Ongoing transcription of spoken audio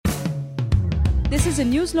This is a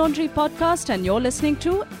News Laundry podcast and you're listening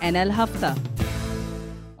to NL Hafta.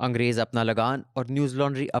 अंग्रेज अपना लगान और न्यूज़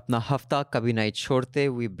लॉन्ड्री अपना हफ्ता कभी नहीं छोड़ते.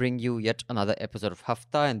 We bring you yet another episode of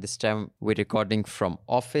Hafta, and this time we're recording from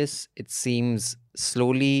office. It seems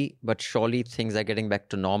slowly but surely things are getting back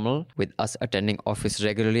to normal with us attending office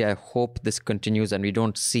regularly. I hope this continues and we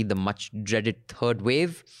don't see the much dreaded third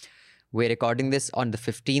wave. We're recording this on the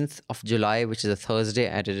 15th of July, which is a Thursday,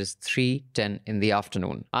 and it is 3:10 in the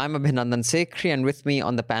afternoon. I'm Abhinandan Sekhri, and with me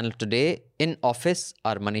on the panel today in office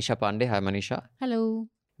are Manisha Pandey. Hi, Manisha. Hello.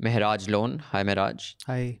 Mehraj Lone. Hi, Mehraj.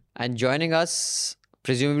 Hi. And joining us,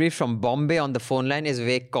 presumably from Bombay on the phone line, is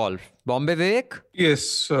Vivek Kaul. Bombay, Vivek? Yes,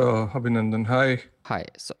 Abhinandan. Hi. Hi.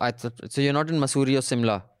 So you're not in Mussoorie or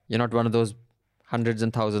Simla? You're not one of those hundreds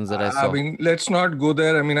and thousands that I saw? I mean, let's not go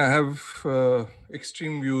there. I mean, I have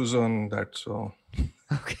extreme views on that, so...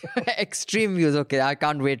 Okay. Extreme views. Okay, I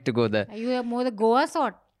can't wait to go there. Are you more the Goa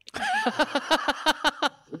sort?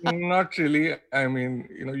 Not really. I mean,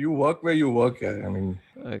 you work where you work. Yeah. I mean...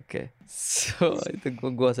 Okay. So, the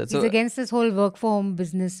Goa side. He's against this whole work from home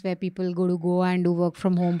business where people go to Goa and do work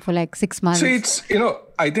from home for like 6 months. So it's,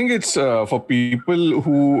 I think it's for people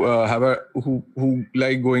who who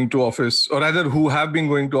like going to office, or rather who have been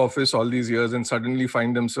going to office all these years and suddenly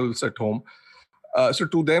find themselves at home. So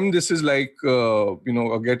to them, this is like,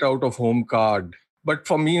 a get out of home card. But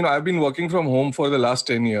for me, I've been working from home for the last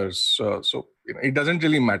 10 years. So it doesn't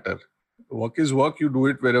really matter. Work is work. You do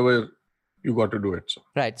it wherever you got to do it. So.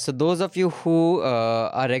 Right. So those of you who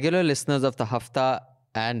are regular listeners of the Hafta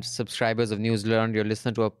and subscribers of News Learned, you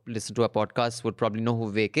listen to a podcast, would probably know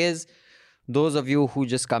who Vivek is. Those of you who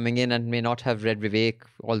just coming in and may not have read Vivek,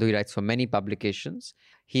 although he writes for many publications,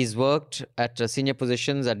 he's worked at senior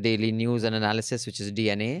positions at Daily News and Analysis, which is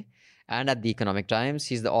DNA, and at The Economic Times.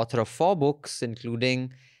 He's the author of 4 books,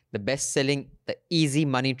 including the best-selling The Easy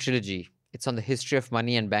Money Trilogy. It's on the history of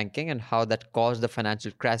money and banking and how that caused the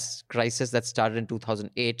financial crisis that started in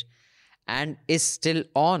 2008 and is still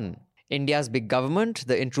on. India's Big Government,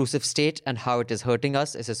 The Intrusive State and How It Is Hurting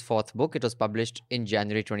Us is his 4th book. It was published in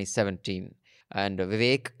January 2017. And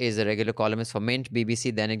Vivek is a regular columnist for Mint,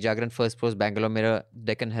 BBC, Dainik Jagran, First Post, Bangalore Mirror,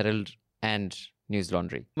 Deccan Herald and News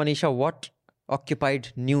Laundry. Manisha, what occupied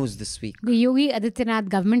news this week? The Yogi Adityanath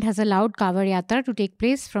government has allowed Kanwar Yatra to take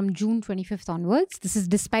place from June 25th onwards. This is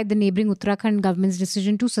despite the neighbouring Uttarakhand government's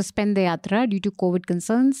decision to suspend the Yatra due to COVID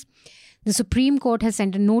concerns. The Supreme Court has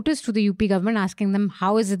sent a notice to the UP government asking them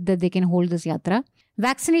how is it that they can hold this Yatra.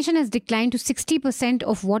 Vaccination has declined to 60%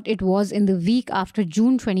 of what it was in the week after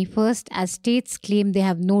June 21st as states claim they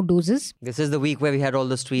have no doses. This is the week where we had all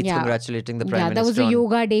those tweets congratulating the Prime Minister. That was a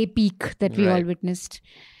yoga day peak that we all witnessed.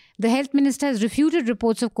 The health minister has refuted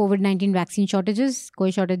reports of COVID-19 vaccine shortages.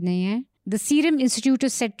 Koi shortage nahi hai. The Serum Institute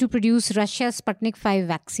is set to produce Russia's Sputnik 5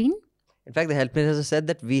 vaccine. In fact, the health minister said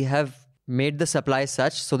that we have made the supply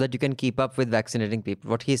such so that you can keep up with vaccinating people.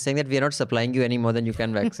 What he's saying that we are not supplying you any more than you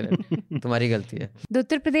can vaccinate. Tumhari galti hai. The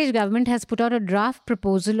Uttar Pradesh government has put out a draft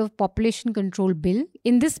proposal of population control bill.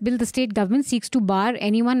 In this bill, the state government seeks to bar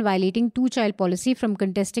anyone violating two-child policy from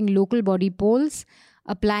contesting local body polls,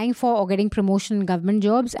 applying for or getting promotion in government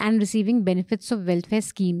jobs, and receiving benefits of welfare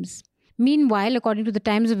schemes. Meanwhile, according to the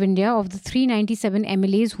Times of India, of the 397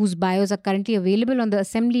 MLAs whose bios are currently available on the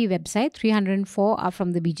Assembly website, 304 are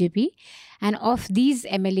from the BJP. And of these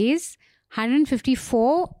MLAs,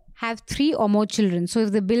 154 have 3 or more children. So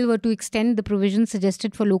if the bill were to extend the provisions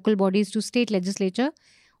suggested for local bodies to state legislature,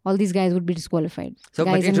 all these guys would be disqualified. So,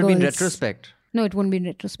 but it will be in retrospect. No, it won't be in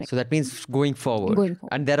retrospect. So that means going forward.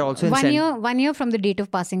 And there are also... One year from the date of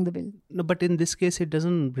passing the bill. No, but in this case, it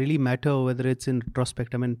doesn't really matter whether it's in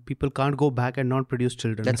retrospect. I mean, people can't go back and not produce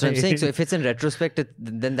children. That's what I'm saying. So if it's in retrospect,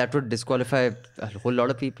 then that would disqualify a whole lot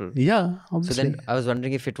of people. Yeah, obviously. So then I was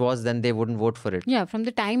wondering if it was, then they wouldn't vote for it. Yeah, from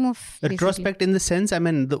the time of... Retrospect in the sense, I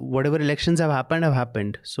mean, whatever elections have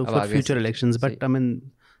happened. So for future elections. But I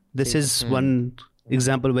mean, this is one...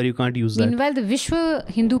 example where you can't use that. Meanwhile, the Vishwa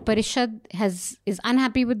Hindu Parishad is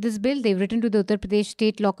unhappy with this bill. They've written to the Uttar Pradesh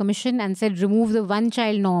State Law Commission and said remove the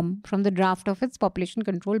one-child norm from the draft of its population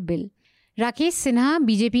control bill. Rakesh Sinha,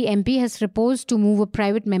 BJP MP, has proposed to move a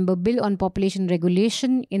private member bill on population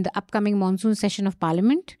regulation in the upcoming monsoon session of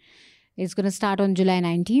Parliament. It's going to start on July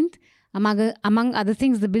 19th. Among other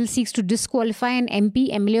things, the bill seeks to disqualify an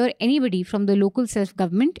MP, MLA or anybody from the local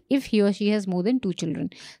self-government if he or she has more than 2 children.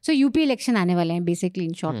 So UP election aane wale hain, basically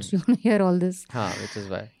in short. So you want to hear all this. Which is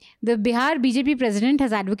why. The Bihar BJP president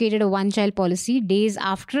has advocated a one-child policy days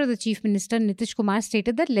after the Chief Minister Nitish Kumar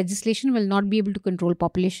stated that legislation will not be able to control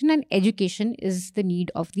population and education is the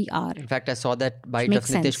need of the hour. In fact, I saw that bite of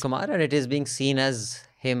Nitish Kumar and it is being seen as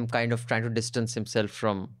him kind of trying to distance himself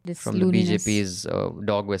from the looniness. BJP's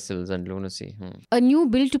dog whistles and lunacy. A new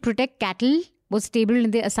bill to protect cattle was tabled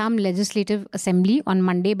in the Assam Legislative Assembly on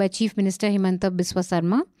Monday by Chief Minister Himanta Biswa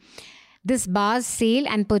Sarma. This bars sale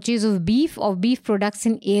and purchase of beef products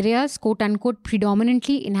in areas, quote unquote,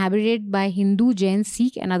 predominantly inhabited by Hindu, Jain,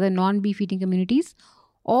 Sikh and other non-beef eating communities,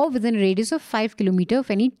 or within a radius of 5 km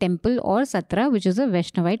of any temple or satra, which is a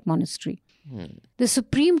Vaishnavite monastery. The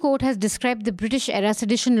Supreme Court has described the British-era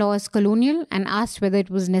sedition law as colonial and asked whether it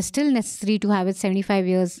was still necessary to have it 75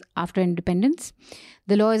 years after independence.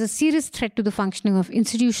 The law is a serious threat to the functioning of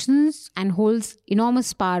institutions and holds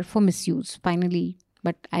enormous power for misuse, finally.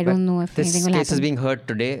 But I don't know if anything will happen. This case is being heard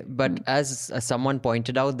today, but as someone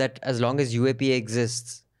pointed out, that as long as UAPA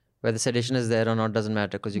exists, whether sedition is there or not doesn't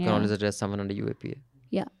matter, because you can always arrest someone under UAPA.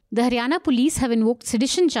 Yeah. The Haryana police have invoked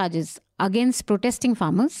sedition charges against protesting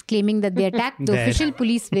farmers, claiming that they attacked the official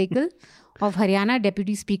police vehicle of Haryana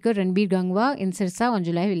Deputy Speaker Ranbir Gangwa in Sirsa on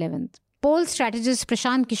July 11th. Poll strategist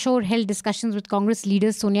Prashant Kishore held discussions with Congress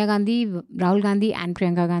leaders Sonia Gandhi, Rahul Gandhi and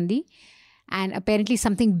Priyanka Gandhi. And apparently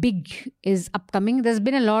something big is upcoming. There's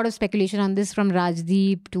been a lot of speculation on this, from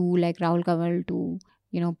Rajdeep to like Rahul Kanwal to,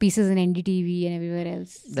 pieces in NDTV and everywhere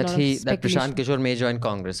else. That Prashant Kishore may join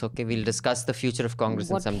Congress. Okay, we'll discuss the future of Congress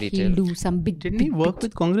in some detail. He'll do some big. Didn't he work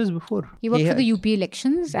with Congress before? He worked for the UP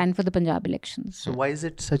elections and for the Punjab elections. So why is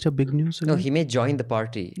it such a big news again? No, he may join the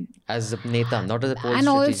party as a neta, not as a poll And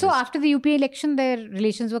strategist. also after the UP election, their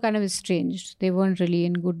relations were kind of estranged. They weren't really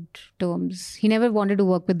in good terms. He never wanted to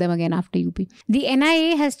work with them again after UP. The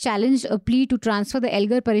NIA has challenged a plea to transfer the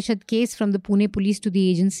Elgar Parishad case from the Pune police to the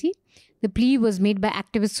agency. The plea was made by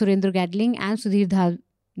activist Surendra Gadling and Sudhir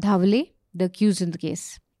Dhavale, the accused in the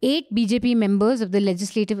case. 8 BJP members of the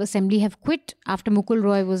Legislative Assembly have quit after Mukul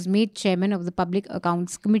Roy was made chairman of the Public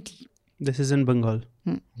Accounts Committee. This is in Bengal.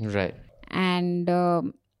 Right. And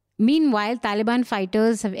meanwhile, Taliban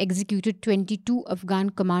fighters have executed 22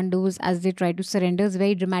 Afghan commandos as they try to surrender.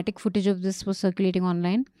 Very dramatic footage of this was circulating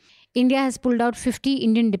online. India has pulled out 50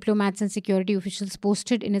 Indian diplomats and security officials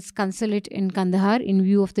posted in its consulate in Kandahar in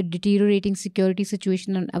view of the deteriorating security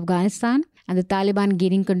situation in Afghanistan and the Taliban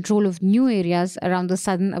gaining control of new areas around the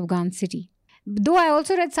southern Afghan city. Though I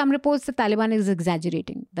also read some reports that Taliban is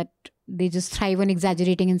exaggerating, that they just thrive on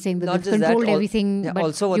exaggerating and saying that they've controlled everything. Yeah, but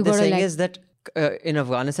also what they're saying is that in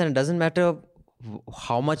Afghanistan, it doesn't matter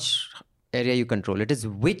how much area you control. It is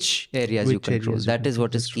which areas you control. That is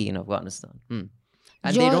what is key in Afghanistan.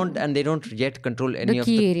 And they don't yet control any of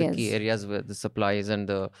the key areas where the supplies and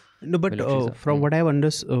the from what I've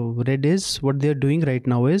read is what they're doing right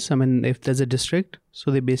now is, if there's a district, so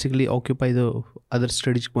they basically occupy the other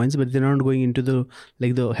strategic points, but they're not going into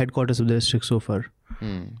the headquarters of the district so far.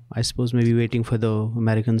 I suppose maybe waiting for the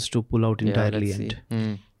Americans to pull out entirely.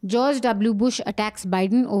 George W. Bush attacks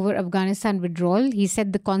Biden over Afghanistan withdrawal. He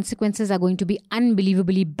said the consequences are going to be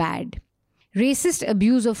unbelievably bad. Racist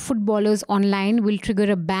abuse of footballers online will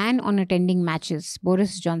trigger a ban on attending matches,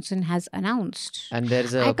 Boris Johnson has announced. And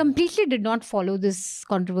I completely did not follow this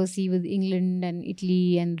controversy with England and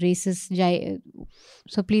Italy and racist.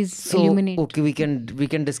 So please illuminate. Okay, we can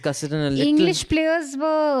discuss it in a little. English players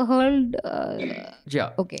were hurled.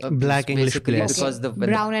 Okay. Black English players. Because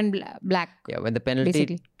brown and black. Yeah, when the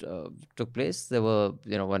penalty took place, there were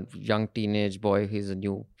one young teenage boy. He's a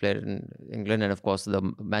new player in England, and of course the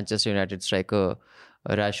Manchester United striker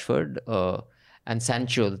Rashford and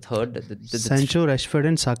Sancho, the third. Sancho, Rashford,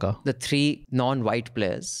 and Saka. The 3 non-white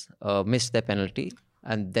players missed their penalty.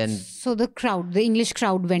 And then so the English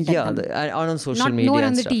crowd went at them. On social media. No one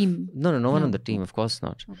on the stuff. team. No one on the team, of course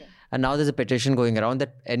not. Okay. And now there's a petition going around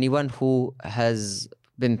that anyone who has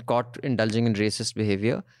been caught indulging in racist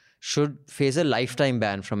behavior should face a lifetime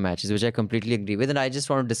ban from matches, which I completely agree with. And I just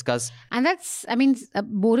want to discuss. And that's,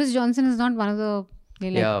 Boris Johnson is not one of the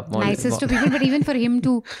nicest of people, but even for him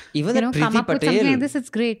to come up with something like this, it's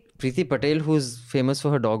great. Priti Patel, who's famous for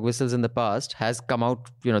her dog whistles in the past, has come out,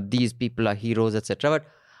 these people are heroes, etc. But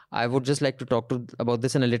I would just like to talk about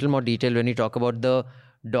this in a little more detail when you talk about the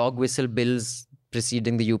dog whistle bills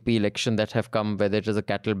preceding the UP election that have come, whether it is a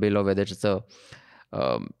cattle bill or whether it's a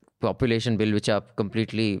population bill, which are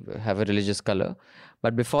completely have a religious color.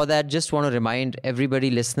 But before that, just want to remind everybody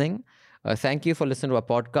listening, thank you for listening to our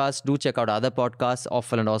podcast. Do check out other podcasts,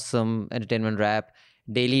 Awful and Awesome, Entertainment Wrap,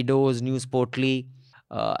 Daily Dose, News Portly.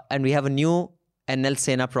 And we have a new NL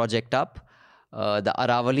Sena project up. The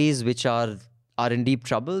Aravalis, which are in deep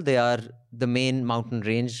trouble. They are the main mountain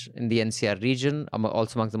range in the NCR region,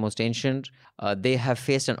 also amongst the most ancient. They have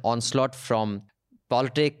faced an onslaught from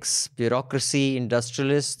politics, bureaucracy,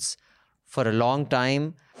 industrialists for a long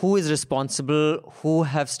time, who is responsible, who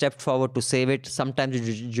have stepped forward to save it. Sometimes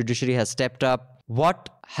the judiciary has stepped up. What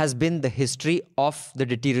has been the history of the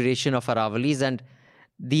deterioration of Aravalis, and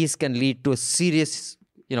these can lead to a serious,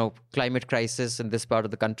 climate crisis in this part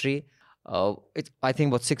of the country. I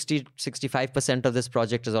think about 65% of this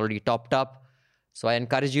project is already topped up. So I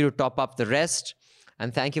encourage you to top up the rest.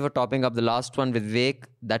 And thank you for topping up the last one with Vivek.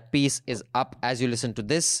 That piece is up as you listen to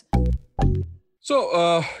this.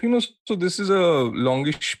 So, so this is a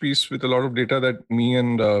longish piece with a lot of data that me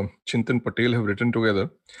and Chintan Patel have written together.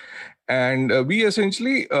 And we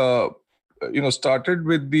essentially, started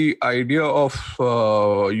with the idea of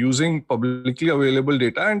using publicly available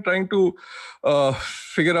data and trying to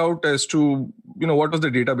figure out as to, what was the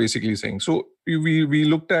data basically saying. So we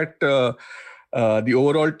looked at the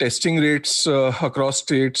overall testing rates across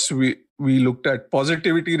states. We looked at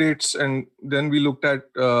positivity rates, and then we looked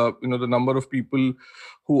at the number of people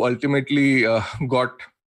who ultimately got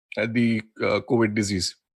the COVID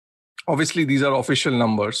disease. Obviously, these are official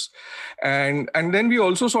numbers, and then we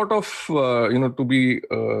also sort of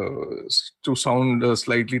to sound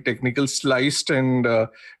slightly technical, sliced and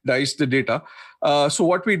diced the data. So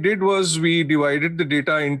what we did was we divided the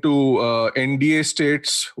data into NDA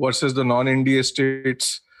states versus the non-NDA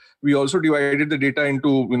states. We also divided the data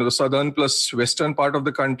into the southern plus western part of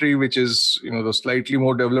the country, which is the slightly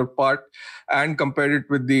more developed part, and compared it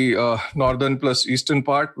with the northern plus eastern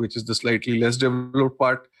part, which is the slightly less developed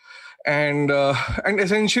part. And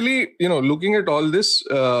essentially, looking at all this,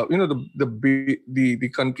 the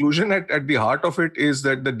conclusion at the heart of it is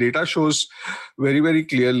that the data shows very, very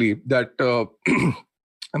clearly that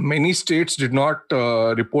many states did not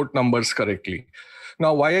report numbers correctly.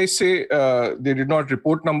 Now, why I say they did not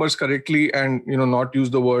report numbers correctly and not use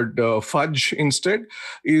the word fudge instead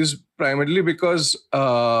is primarily because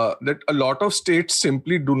that a lot of states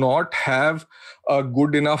simply do not have a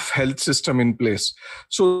good enough health system in place.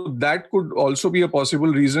 So that could also be a possible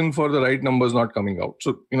reason for the right numbers not coming out.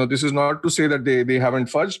 So this is not to say that they haven't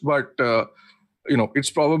fudged, but it's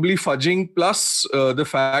probably fudging plus the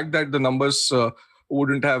fact that the numbers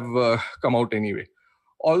wouldn't have come out anyway.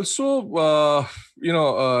 Also,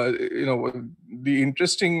 the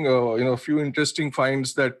interesting, few interesting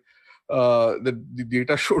finds that the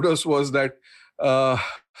data showed us was that, one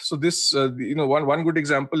good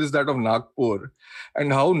example is that of Nagpur,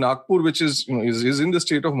 and how Nagpur, which is in the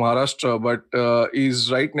state of Maharashtra, but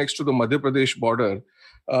is right next to the Madhya Pradesh border.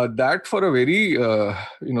 That for a very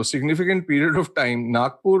significant period of time,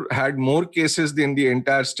 Nagpur had more cases than the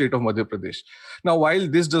entire state of Madhya Pradesh. Now, while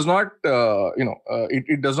this does not,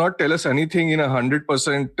 it does not tell us anything in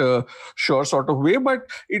 100% sure sort of way, but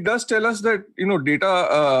it does tell us that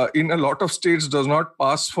data in a lot of states does not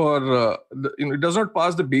pass for it does not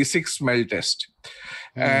pass the basic smell test.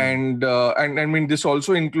 And I mean, this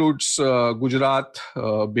also includes Gujarat,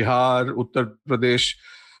 Bihar, Uttar Pradesh.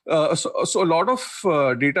 So a lot of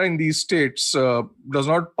data in these states does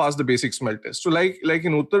not pass the basic smell test. So like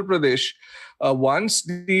in Uttar Pradesh, once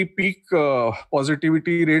the peak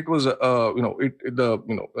positivity rate was the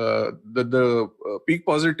peak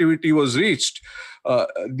positivity was reached,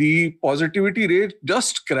 the positivity rate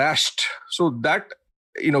just crashed. So that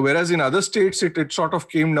whereas in other states it sort of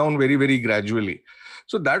came down very, very gradually.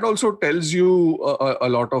 So that also tells you a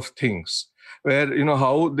lot of things, where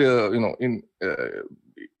how the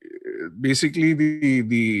basically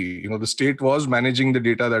the state was managing the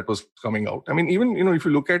data that was coming out. I mean, even if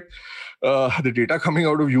you look at the data coming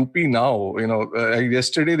out of UP now,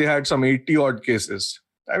 yesterday they had some 80 odd cases.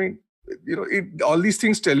 I mean, all these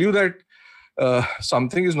things tell you that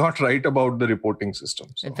something is not right about the reporting system.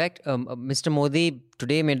 So. In fact, Mr. Modi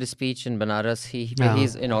today made a speech in Banaras.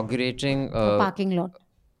 He's inaugurating a parking lot.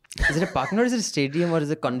 Is it a parking lot? Is it a stadium or is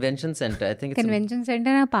it a convention center? I think it's convention center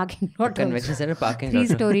and a parking lot. Convention center parking lot.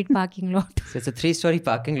 3-storied parking lot. So it's a 3-story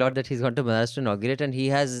parking lot that he's gone to Banaras to inaugurate, and he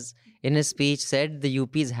has in his speech said the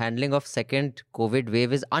UP's handling of second COVID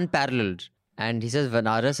wave is unparalleled, and he says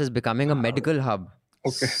Banaras is becoming a medical hub.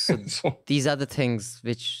 Okay. So these are the things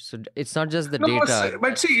which, so it's not just the data.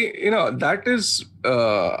 But see, that is,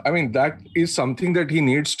 that is something that he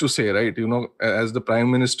needs to say, right? As the Prime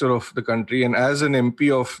Minister of the country and as an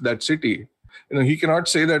MP of that city, he cannot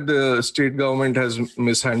say that the state government has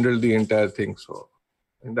mishandled the entire thing. So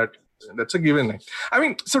that's a given. I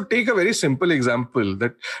mean, so take a very simple example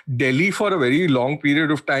that Delhi for a very long period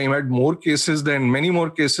of time had many more cases than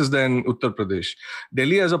Uttar Pradesh.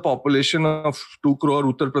 Delhi has a population of 2 crore,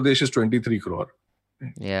 Uttar Pradesh is 23 crore.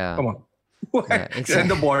 Yeah. Come on. Yeah, exactly. And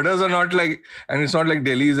the borders are not and it's not like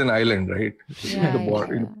Delhi is an island, right? Yeah,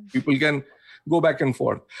 People can go back and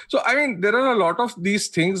forth. So, I mean, there are a lot of these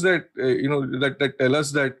things that, that tell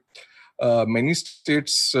us that many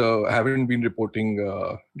states haven't been reporting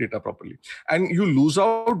data properly. And you lose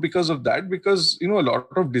out because of that, because, a lot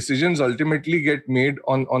of decisions ultimately get made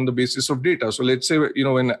on the basis of data. So let's say,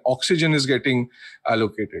 when oxygen is getting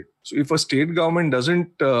allocated. So if a state government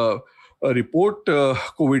doesn't report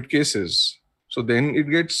COVID cases, so then it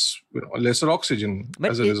gets lesser oxygen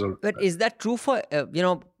as a result. But is that true for,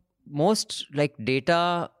 most like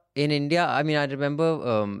data in India? I mean, I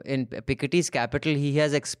remember in Piketty's Capital, he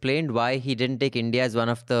has explained why he didn't take India as one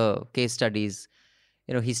of the case studies.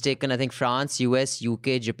 He's taken, I think, France, US,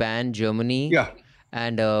 UK, Japan, Germany. Yeah.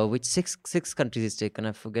 And which six countries he's taken?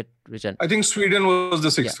 I forget which one. I think Sweden was the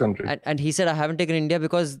sixth country. And he said, I haven't taken India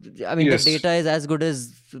because, I mean, the data is as good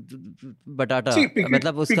as batata. See,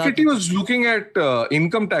 Piketty was looking at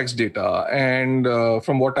income tax data, and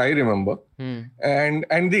from what I remember, and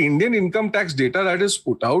the Indian income tax data that is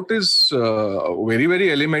put out is very, very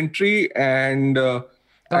elementary, and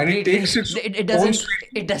it takes it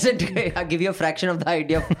doesn't give you a fraction of the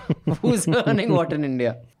idea of who's earning what in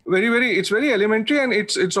India. It's very elementary, and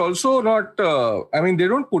it's also not, they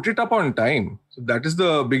don't put it up on time. So that is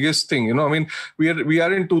the biggest thing, I mean, we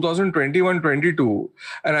are in 2021-22,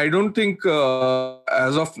 and I don't think the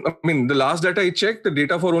last data I checked, the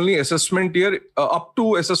data for only assessment year, up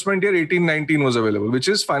to assessment year 18-19 was available, which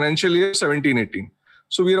is financial year 17-18.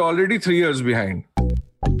 So we are already 3 years behind.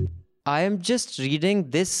 I am just reading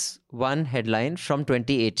this one headline from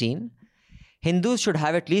 2018. Hindus should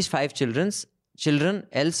have at least 5 children,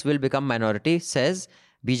 else will become minority, says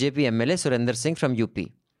BJP MLA Surinder Singh from UP.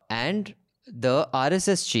 And the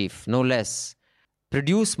RSS chief, no less,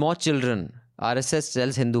 produce more children. RSS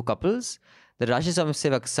tells Hindu couples. The Rashtriya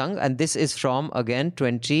Swayamsevak Sangh, and this is from, again,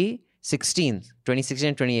 2016 and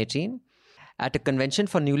 2018. At a convention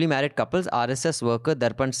for newly married couples, RSS worker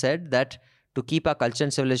Darpan said that to keep our culture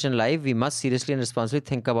and civilization alive, we must seriously and responsibly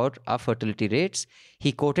think about our fertility rates.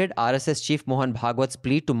 He quoted RSS chief Mohan Bhagwat's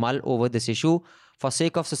plea to mull over this issue for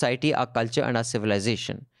sake of society, our culture and our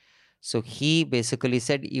civilization. So he basically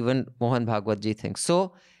said even Mohan Bhagwat ji thinks.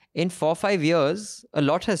 So in 4-5 years, a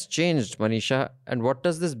lot has changed, Manisha. And what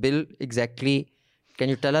does this bill exactly, can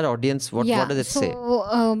you tell our audience, what does it say?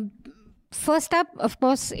 First up, of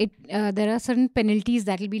course, there are certain penalties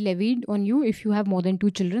that will be levied on you if you have more than 2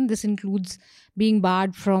 children. This includes being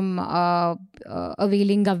barred from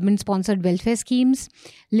availing government-sponsored welfare schemes,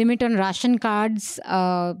 limit on ration cards,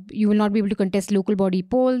 you will not be able to contest local body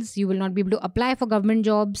polls, you will not be able to apply for government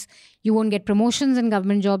jobs, you won't get promotions in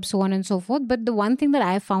government jobs, so on and so forth. But the one thing that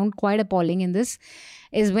I found quite appalling in this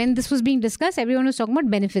is when this was being discussed, everyone was talking about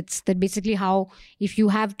benefits, that basically how if you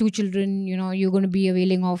have 2 children, you're going to be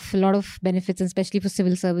availing of a lot of benefits, especially for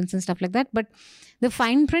civil servants and stuff like that. But the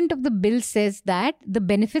fine print of the bill says that the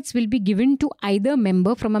benefits will be given to either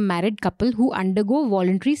member from a married couple who undergo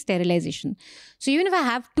voluntary sterilization. So even if I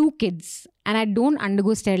have 2 kids and I don't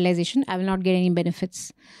undergo sterilization, I will not get any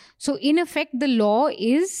benefits. So in effect, the law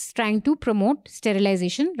is trying to promote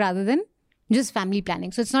sterilization rather than just family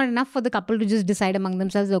planning. So it's not enough for the couple to just decide among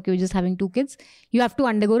themselves, okay, we're just having 2 kids. You have to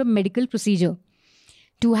undergo a medical procedure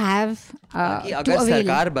to have अगर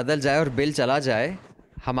सरकार बदल जाए और bill चला जाए,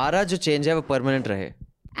 हमारा जो change है वो permanent रहे.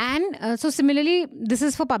 And so similarly, this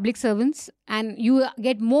is for public servants, and you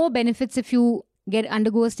get more benefits if you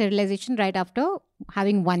undergo a sterilization right after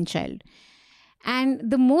having 1 child. And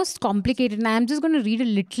the most complicated, and I'm just going to read a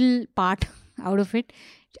little part out of it.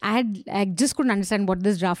 I just couldn't understand what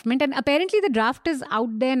this draft meant, and apparently the draft is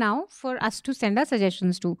out there now for us to send our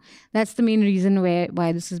suggestions to. That's the main reason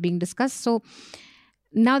why this is being discussed. So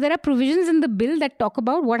now there are provisions in the bill that talk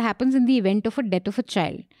about what happens in the event of a death of a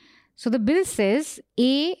child. So the bill says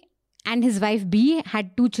A and his wife B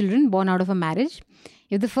had 2 children born out of a marriage.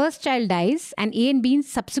 If the first child dies and A and B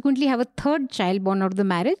subsequently have a 3rd child born out of the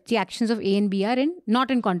marriage, the actions of A and B are not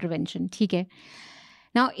in contravention. Okay.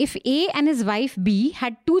 Now, if A and his wife B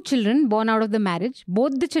had 2 children born out of the marriage,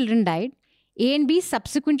 both the children died, A and B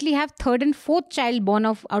subsequently have 3rd and 4th child born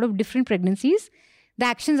out of different pregnancies, the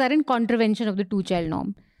actions are in contravention of the 2-child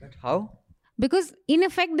norm. But how? Because in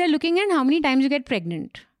effect, they're looking at how many times you get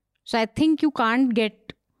pregnant. So I think you can't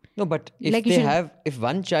get... No, but if if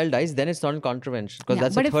 1 child dies, then it's not in contravention, because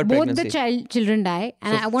that's a 3rd pregnancy. But if both the children die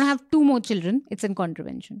and I want to have 2 more children, it's in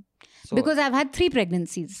contravention. So, because I've had 3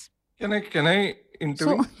 pregnancies. Can I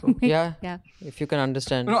intervene? Yeah. If you can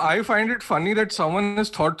understand. I find it funny that someone has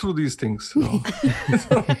thought through these things. And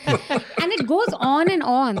it goes on and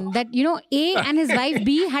on that, A and his wife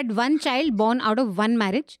B had 1 child born out of 1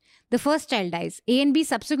 marriage. The first child dies. A and B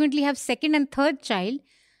subsequently have 2nd and 3rd child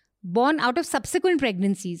born out of subsequent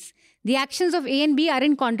pregnancies. The actions of A and B are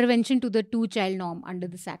in contravention to the 2-child norm under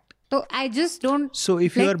this act. So I just don't... So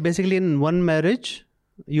if you are basically in one marriage,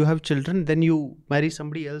 you have children, then you marry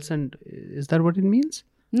somebody else, and is that what it means?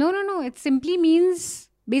 No. It simply means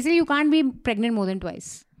basically you can't be pregnant more than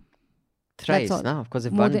twice. Thrice, That's all. no? Because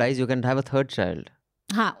if one dies, you can have a third child.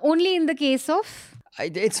 Only in the case of...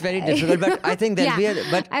 It's very difficult, but I think there'll be a...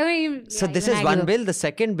 But, this is one bill. The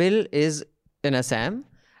second bill is in Assam,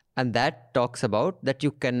 and that talks about that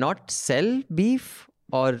you cannot sell beef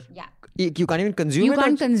or... Yeah. You can't even consume it. You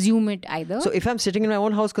can't consume it either. So if I'm sitting in my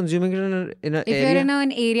own house consuming it in an area... If you're in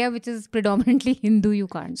an area which is predominantly Hindu, you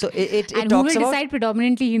can't. So it and talks who will about... decide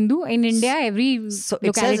predominantly Hindu? In India, every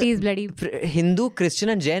locality is bloody... Hindu, Christian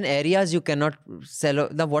and Jain areas you cannot sell.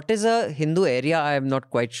 Now, what is a Hindu area? I am not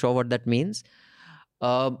quite sure what that means.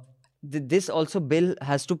 This also bill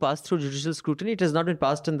has to pass through judicial scrutiny. It has not been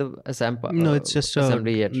passed in the Assam no, it's just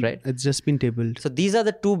assembly yet, right? It's just been tabled. So these are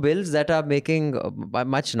the two bills that are making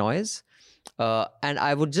much noise. And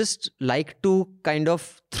I would just like to kind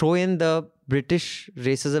of throw in the British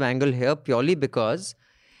racism angle here purely because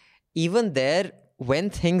even there, when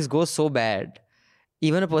things go so bad,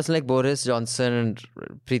 even a person like Boris Johnson and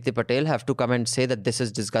Priti Patel have to come and say that this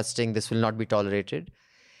is disgusting, this will not be tolerated.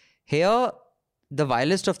 Here, the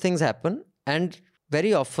vilest of things happen, and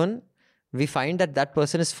very often we find that that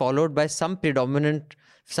person is followed by some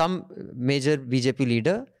major BJP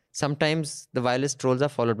leader. Sometimes the vilest trolls are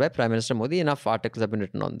followed by Prime Minister Modi. Enough articles have been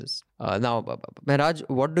written on this. Now, Mehraj,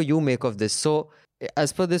 what do you make of this? So,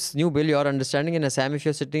 as per this new bill, your understanding in Assam, if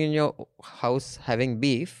you're sitting in your house having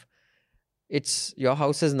beef, your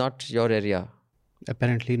house is not your area.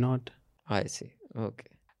 Apparently not. I see. Okay.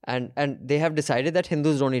 And they have decided that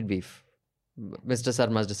Hindus don't eat beef. Mr.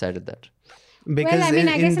 Sarma has decided that. Because I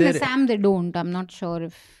guess in Assam they don't. I'm not sure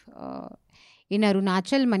if... in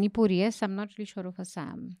Arunachal, Manipur, yes. I'm not really sure of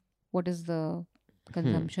Assam. What is the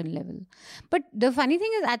consumption level? But the funny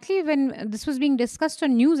thing is, actually, when this was being discussed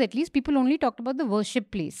on news, at least people only talked about the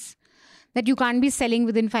worship place. That you can't be selling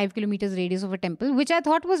within 5 kilometers radius of a temple, which I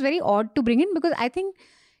thought was very odd to bring in because I think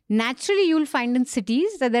naturally you'll find in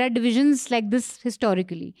cities that there are divisions like this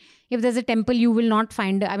historically. If there's a temple, you will not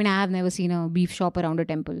find... I have never seen a beef shop around a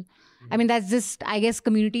temple. That's just... I guess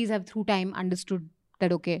communities have through time understood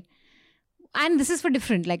that, okay. And this is for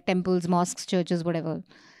different, like temples, mosques, churches, whatever.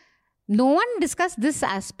 No one discussed this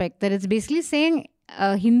aspect, that it's basically saying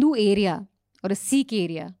a Hindu area or a Sikh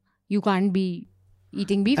area, you can't be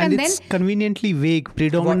eating beef. And it's conveniently vague,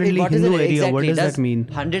 predominantly Hindu area. Exactly? What does that mean?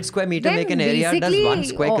 100 square meter then make an area? Does 1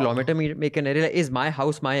 square kilometer make an area? Is my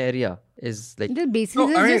house my area? Is like...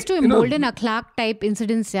 Basically, just to embolden akhlaq type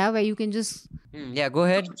incidents, where you can just... Yeah, go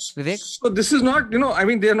ahead, Vivek. So this is not,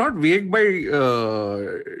 they're not vague by,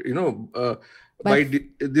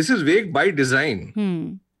 this is vague by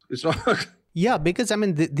design. It's not... Yeah, because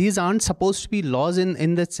these aren't supposed to be laws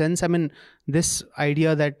in that sense. This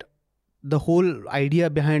idea that the whole idea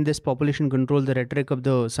behind this population control, the rhetoric of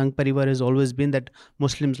the Sangh Parivar has always been that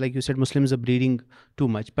Muslims, like you said, Muslims are breeding too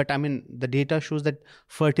much. But the data shows that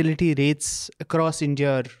fertility rates across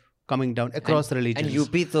India are coming down, across religions. And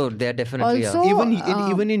UP, so they're definitely also,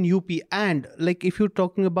 even in UP. And like if you're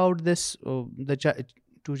talking about this, the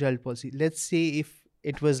two-child policy, let's say if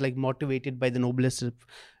it was like motivated by the noblest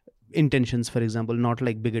intentions, for example, not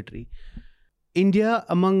like bigotry. India,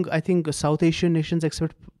 among, I think, South Asian nations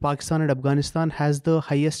except Pakistan and Afghanistan, has the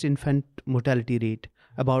highest infant mortality rate,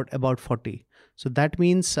 about 40. So that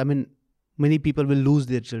means, many people will lose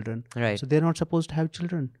their children. Right. So they're not supposed to have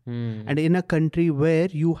children. And in a country where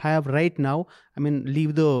you have right now,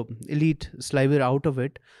 leave the elite slavery out of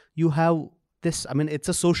it, you have this, it's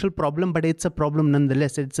a social problem, but it's a problem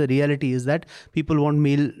nonetheless. It's a reality is that people want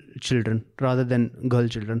male children rather than girl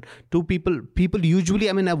children. People usually,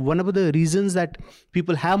 one of the reasons that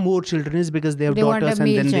people have more children is because they have daughters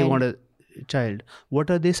and then they want a child.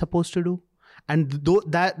 What are they supposed to do? And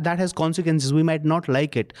that has consequences. We might not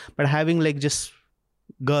like it, but having like just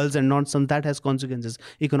girls and not some, that has consequences.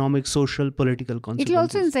 Economic, social, political consequences. It will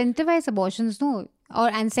also incentivize abortions, no?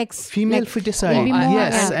 And sex. Female feticide.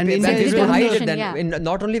 Yes. Yeah. And it will hide it then.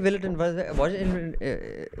 Not only will it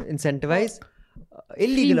incentivize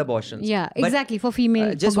illegal abortions. Yeah, exactly. For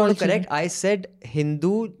female. Just want to correct. I said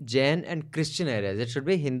Hindu, Jain and Christian areas. It should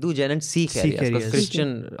be Hindu, Jain and Sikh areas. Because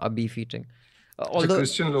Christian are beef eating. Although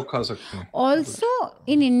Christian log kha sakte hain. Also,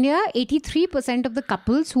 in India, 83% of the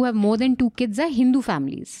couples who have more than 2 kids are Hindu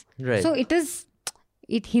families. Right. So it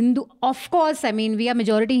Hindu, of course, we are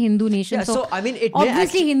majority Hindu nation. Yeah, so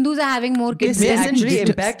obviously Hindus are having more kids. This may actually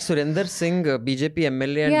impact Surinder Singh, BJP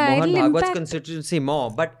MLA and Mohan Bhagwat's constituency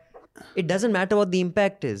more. But it doesn't matter what the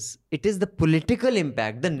impact is. It is the political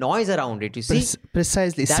impact, the noise around it. You see,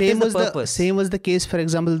 precisely. that Same is the was purpose. same was the case, for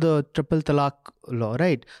example, the triple talaq law,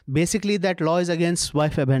 right? Basically, that law is against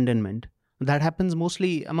wife abandonment. That happens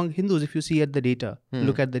mostly among Hindus. If you see at the data,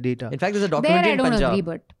 look at the data. In fact, there's a There documentary I in don't Punjab. agree,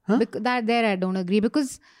 but there I don't agree,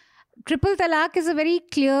 because triple talaq is a very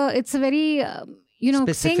clear, it's a very,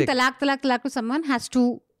 Specific. saying talaq to someone has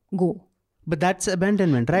to go. But that's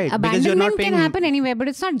abandonment, right? Because you're Abandonment not paying. can happen anywhere, but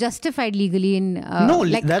it's not justified legally in... No,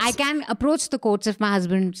 like that's- I can approach the courts if my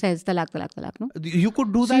husband says talaq, no? You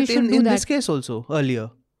could do So you that should do in this that. case also earlier.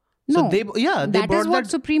 No, So they that brought is what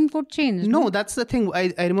that. Supreme Court changed. No, that's the thing.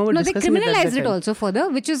 I remember No, they discussing it at criminalized that it time. also further,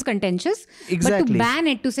 which is contentious. Exactly. But to ban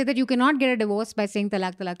it, to say that you cannot get a divorce by saying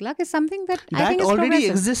talaq is something that I That think is already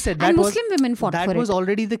progressive. existed. And That Muslim women fought that for was it.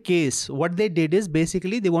 already the case. What they did is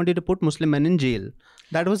basically they wanted to put Muslim men in jail.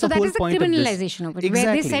 That was So the that whole is the point of this. criminalization of it.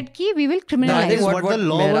 Exactly. Where they said, ki, we will No, I criminalize think it. what the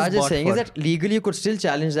law was Mehraj is bought saying for. is that legally you could still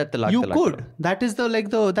challenge that talaq. You talaq could. law. That is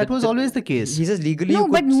that was always the case. He says legally No,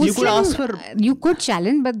 you but could. Muslim, you could ask for- you could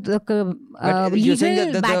challenge, but the you're saying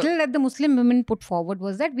legal that the- battle that the Muslim women put forward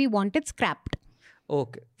was that we want it scrapped.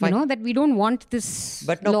 Okay, You fine. know, that we don't want this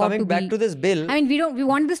But now law coming to back be, to this bill, I mean, we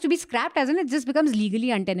want this to be scrapped, as in it just becomes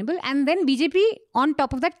legally untenable, and then BJP on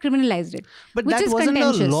top of that criminalized it, But which that is wasn't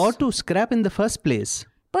contentious. a law to scrap in the first place.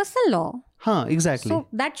 Personal law. Exactly. So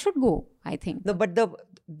that should go, I think. no, but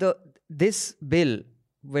this bill,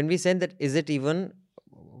 when we said that, is it even,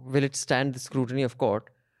 will it stand the scrutiny of court?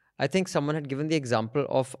 I think someone had given the example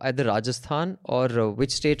of either Rajasthan or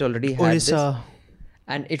which state already had this, Orissa.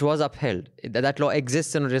 and it was upheld. That law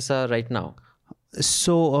exists in Orissa right now.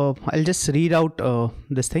 So I'll just read out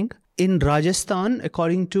this thing. In Rajasthan,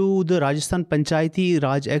 according to the Rajasthan Panchayati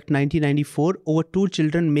Raj Act 1994, over 2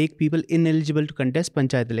 children make people ineligible to contest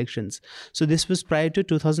panchayat elections. So this was prior to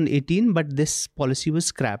 2018, but this policy was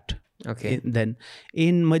scrapped. Okay. Then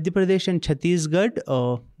in Madhya Pradesh and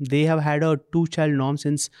Chhattisgarh, they have had a 2-child norm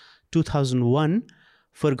since 2001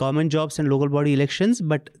 for government jobs and local body elections,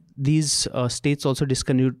 but these states also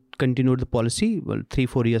continued the policy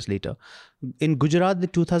 3-4 years later. In Gujarat, the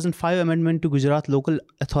 2005 amendment to Gujarat Local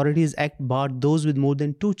Authorities Act barred those with more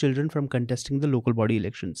than 2 children from contesting the local body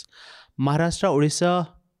elections. Maharashtra, Odisha,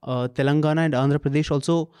 Telangana and Andhra Pradesh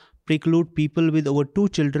also preclude people with over 2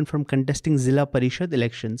 children from contesting Zilla Parishad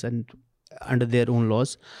elections and under their own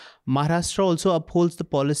laws. Maharashtra also upholds the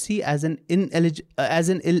policy as an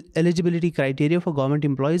eligibility criteria for government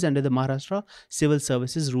employees under the Maharashtra Civil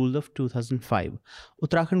Services Rule of 2005.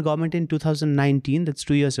 Uttarakhand government in 2019, that's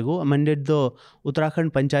 2 years ago, amended the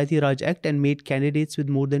Uttarakhand Panchayati Raj Act and made candidates with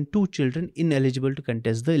more than 2 children ineligible to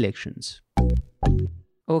contest the elections.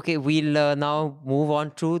 Okay, we'll now move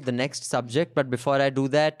on to the next subject. But before I do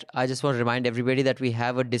that, I just want to remind everybody that we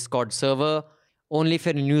have a Discord server. Only if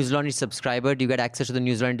you're a News Laundry subscriber, do you get access to the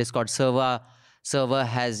News Laundry Discord server. Server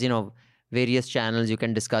has, various channels. You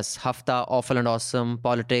can discuss Hafta, Awful and Awesome,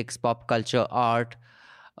 politics, pop culture, art.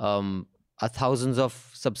 Thousands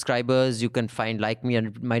of subscribers. You can find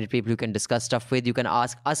like-minded people you can discuss stuff with. You can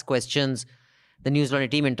ask us questions. The News Laundry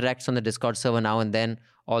team interacts on the Discord server now and then,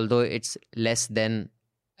 although it's less than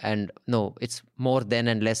it's more than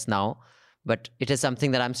and less now. But it is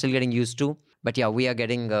something that I'm still getting used to. But yeah, we are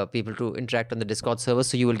getting people to interact on the Discord server,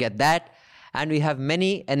 so you will get that. And we have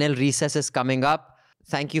many NL recesses coming up.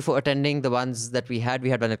 Thank you for attending the ones that we had.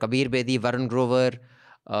 We had one Kabir Bedi, Varun Grover,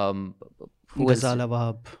 Ghazala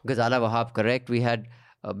Wahab, correct. We had,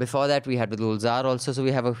 before that, we had with Ulzar also. So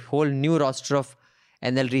we have a whole new roster of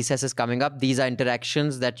NL recesses coming up. These are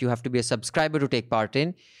interactions that you have to be a subscriber to take part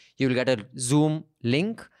in. You will get a Zoom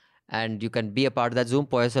link and you can be a part of that Zoom,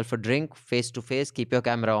 pour yourself a drink, face to face, keep your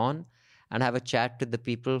camera on, and have a chat with the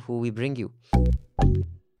people who we bring you.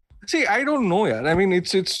 See, I don't know, yeah. I mean,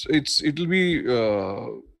 it'll be.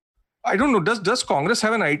 I don't know. Does Congress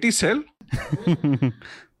have an IT cell?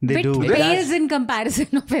 They do. Pales in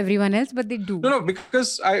comparison of everyone else, but they do. No,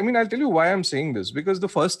 because I'll tell you why I'm saying this. Because the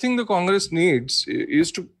first thing the Congress needs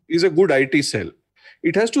is a good IT cell.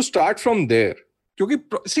 It has to start from there.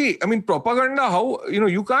 Propaganda. How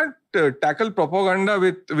you can't tackle propaganda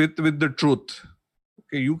with the truth.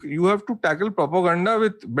 Okay, you have to tackle propaganda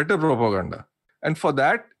with better propaganda, and for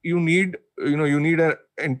that you need an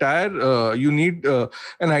entire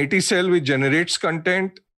an IT cell which generates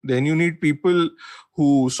content. Then you need people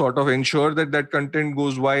who sort of ensure that content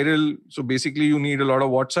goes viral. So basically, you need a lot of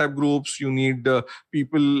WhatsApp groups. You need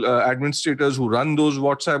people, administrators who run those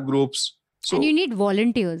WhatsApp groups. So, and you need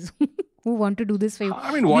volunteers who want to do this for you.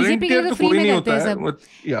 Volunteer to koi nahi hota hai, but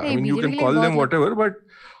yeah, you can call them whatever, but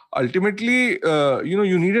ultimately,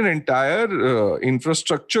 you need an entire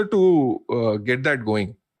infrastructure to get that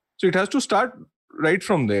going. So it has to start right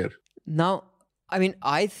from there. Now, I mean,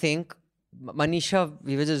 I think Manisha,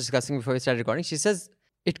 we were just discussing before we started recording, she says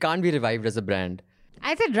it can't be revived as a brand.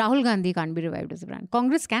 I said Rahul Gandhi can't be revived as a brand.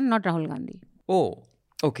 Congress can, not Rahul Gandhi. Oh,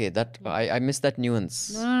 okay. That I missed that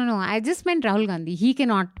nuance. No. I just meant Rahul Gandhi. He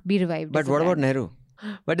cannot be revived. But as a what about brand. Nehru?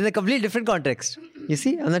 But in a completely different context. You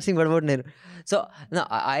see, I'm not saying what about Nehru. So, no,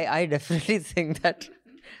 I definitely think that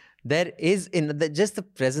there is just the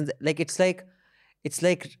presence, like it's like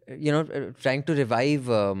trying to revive.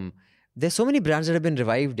 There's so many brands that have been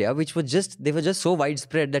revived, yeah, which were just so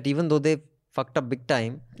widespread that even though they fucked up big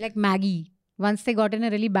time. Like Maggie. Once they got in a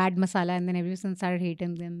really bad masala and then everyone started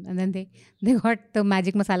hating them. And then they got the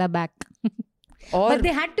magic masala back. But they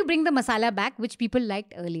had to bring the masala back, which people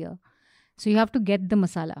liked earlier. So you have to get the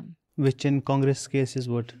masala. Which in Congress case is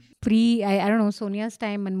what? I don't know, Sonia's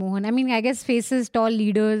time, Manmohan. I mean, I guess faces, tall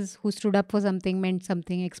leaders who stood up for something, meant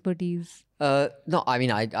something, expertise. No, I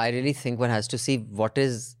mean, I really think one has to see what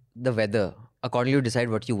is the weather. Accordingly, you decide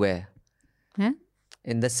what you wear. Huh?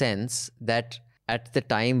 In the sense that at the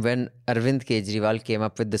time when Arvind Kejriwal came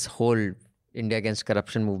up with this whole India against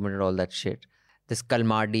corruption movement and all that shit, this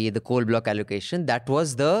Kalmadi, the coal block allocation, that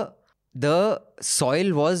was the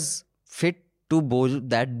soil was fit to bow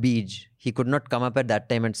that beej. He could not come up at that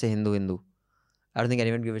time and say Hindu, Hindu. I don't think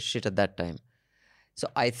anyone gave a shit at that time. So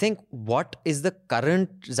I think what is the current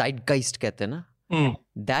zeitgeist kehte na?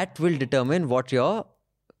 That will determine what your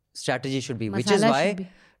strategy should be. Which is why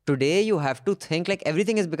today you have to think like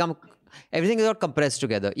everything is all compressed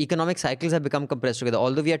together. Economic cycles have become compressed together.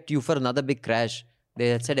 Although we are due for another big crash. They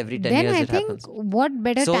had said every 10 years it happens. Then I think what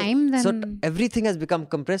better time than... So everything has become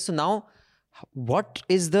compressed. So now what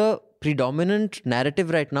is the predominant narrative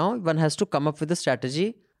right now? One has to come up with a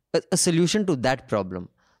strategy, a solution to that problem.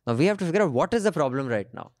 Now we have to figure out what is the problem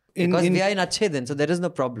right now. Because we are in Achhe Din, so there is no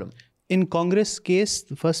problem. In Congress case,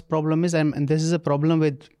 the first problem is, and this is a problem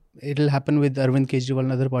with, it'll happen with Arvind Kejriwal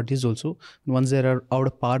and other parties also. Once they are out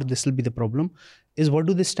of power, this will be the problem, is what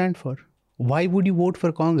do they stand for? Why would you vote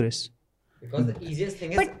for Congress? Because the easiest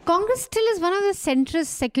thing is... But Congress still is one of the centrist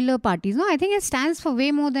secular parties. No, I think it stands for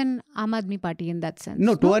way more than Aam Aadmi Party in that sense.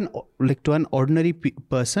 No, to an ordinary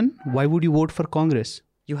person, why would you vote for Congress?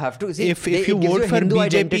 You have to see if you vote for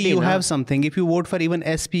BJP, you have something. If you vote for even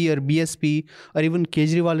SP or BSP or even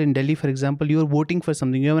Kejriwal in Delhi, for example, you are voting for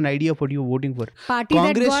something. You have an idea of what you are voting for. Party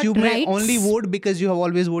Congress, that you got may rights. Only vote because you have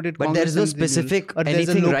always voted but Congress. But there is no specific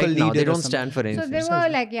anything right now. They don't stand for anything. So they were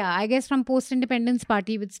like, I guess from post-independence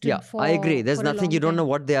party which stood for... I agree. There's nothing, you don't know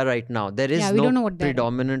what they are right now. There is no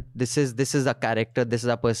predominant, this is a character, this is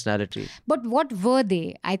a personality. But what were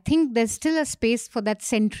they? I think there's still a space for that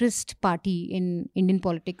centrist party in Indian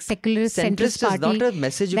politics. Secularist centrist is not a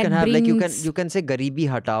message you can have. Like you can say Garibi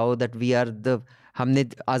Hatao, that we are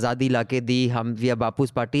humne azadi lake di, we are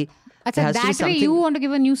Bapu's party. Achha, that way you want to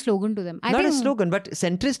give a new slogan to them. I think a slogan, but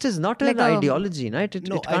centrist is not like an ideology, right? It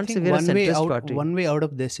can't say we're a centrist party. One way out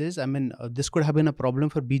of this is, this could have been a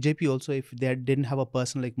problem for BJP also if they didn't have a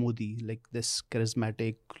person like Modi, like this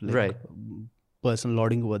charismatic person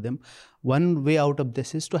lording over them. One way out of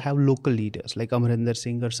this is to have local leaders like Amarinder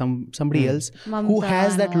Singh or somebody else Mamta who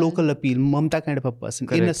has that local appeal, Mamta kind of a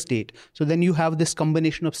person in a state. So then you have this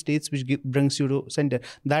combination of states which brings you to center.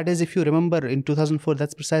 That is, if you remember in 2004,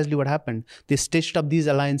 that's precisely what happened. They stitched up these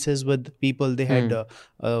alliances with people. They had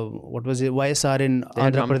YSR in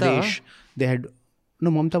Andhra Pradesh. They had... No,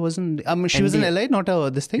 Mamta wasn't... she was an ally, not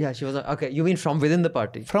this thing. Yeah, she was... Okay, you mean from within the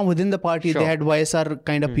party? From within the party, they had YSR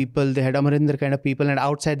kind of people, they had Amarinder kind of people, and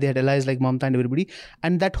outside they had allies like Mamta and everybody.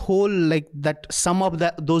 And that whole, that sum of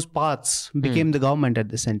those paths became the government at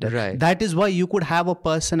the center. Right. That is why you could have a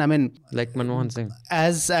person, like Manmohan Singh.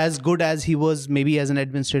 As good as he was maybe as an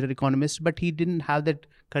administrator economist, but he didn't have that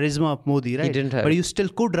charisma of Modi, right? He didn't have. But you still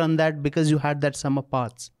could run that because you had that sum of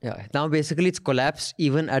paths. Yeah. Now basically it's collapsed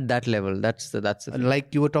even at that level. That's the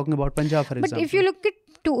like you were talking about Punjab, for example. But if you look at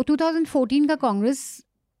 2014 ka Congress,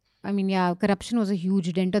 corruption was a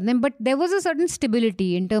huge dent on them. But there was a certain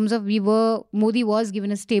stability in terms of Modi was given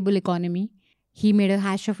a stable economy. He made a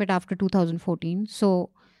hash of it after 2014. So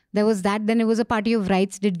there was that. Then it was a party of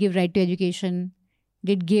rights, did give right to education,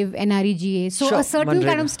 did give NREGA. So a certain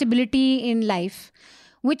kind of stability in life.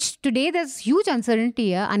 Which today there's huge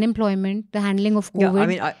uncertainty, unemployment, the handling of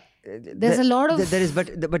COVID. Yeah, there's a lot of... There is,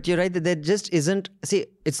 but you're right, that there just isn't... See,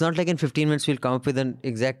 it's not like in 15 minutes we'll come up with an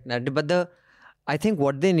exact narrative, but I think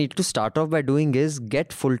what they need to start off by doing is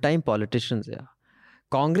get full-time politicians. Yeah.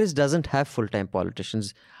 Congress doesn't have full-time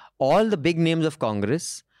politicians. All the big names of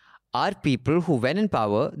Congress are people who, when in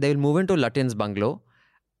power, they will move into Lutyens' bungalow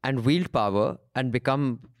and wield power and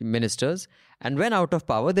become ministers. And when out of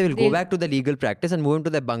power, they will go back to the legal practice and move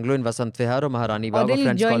into their bungalow in Vasant Vihar or Maharani Bagh or they'll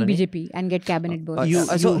French join colony. BJP and get cabinet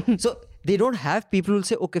berths. So they don't have people who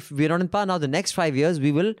say, okay, if we're not in power now, the next 5 years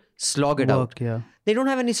we will slog it out. Yeah. They don't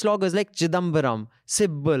have any sloggers like Chidambaram,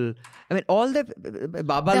 Sibbal. I mean, all the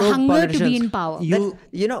Baba The log hunger to politicians. be in power.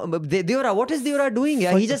 Deora, what is Deora doing?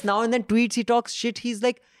 Yeah, he just now and then tweets, he talks shit.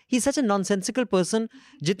 He's such a nonsensical person.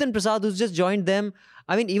 Jitin Prasad, who's just joined them.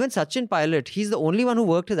 I mean, even Sachin Pilot, he's the only one who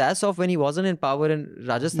worked his ass off when he wasn't in power in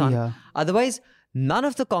Rajasthan. Yeah. Otherwise, none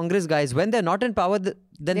of the Congress guys, when they're not in power, then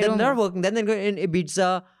they're not working. Then they go in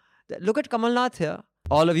Ibiza. Look at Kamal Nath here.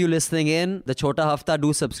 All of you listening in, the Chota Hafta,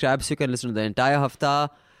 do subscribe so you can listen to the entire Hafta.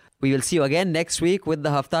 We will see you again next week with the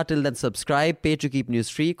Hafta. Till then, subscribe, pay to keep news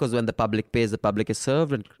free, because when the public pays, the public is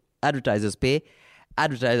served. When advertisers pay,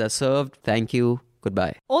 advertisers are served. Thank you.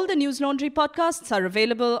 Goodbye. All the News Laundry podcasts are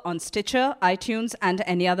available on Stitcher, iTunes, and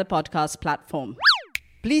any other podcast platform.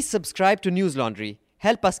 Please subscribe to News Laundry.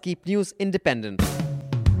 Help us keep news independent.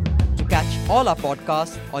 To catch all our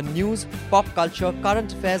podcasts on news, pop culture,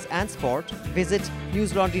 current affairs, and sport, visit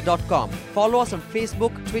newslaundry.com. Follow us on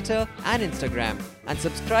Facebook, Twitter, and Instagram, and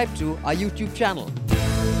subscribe to our YouTube channel.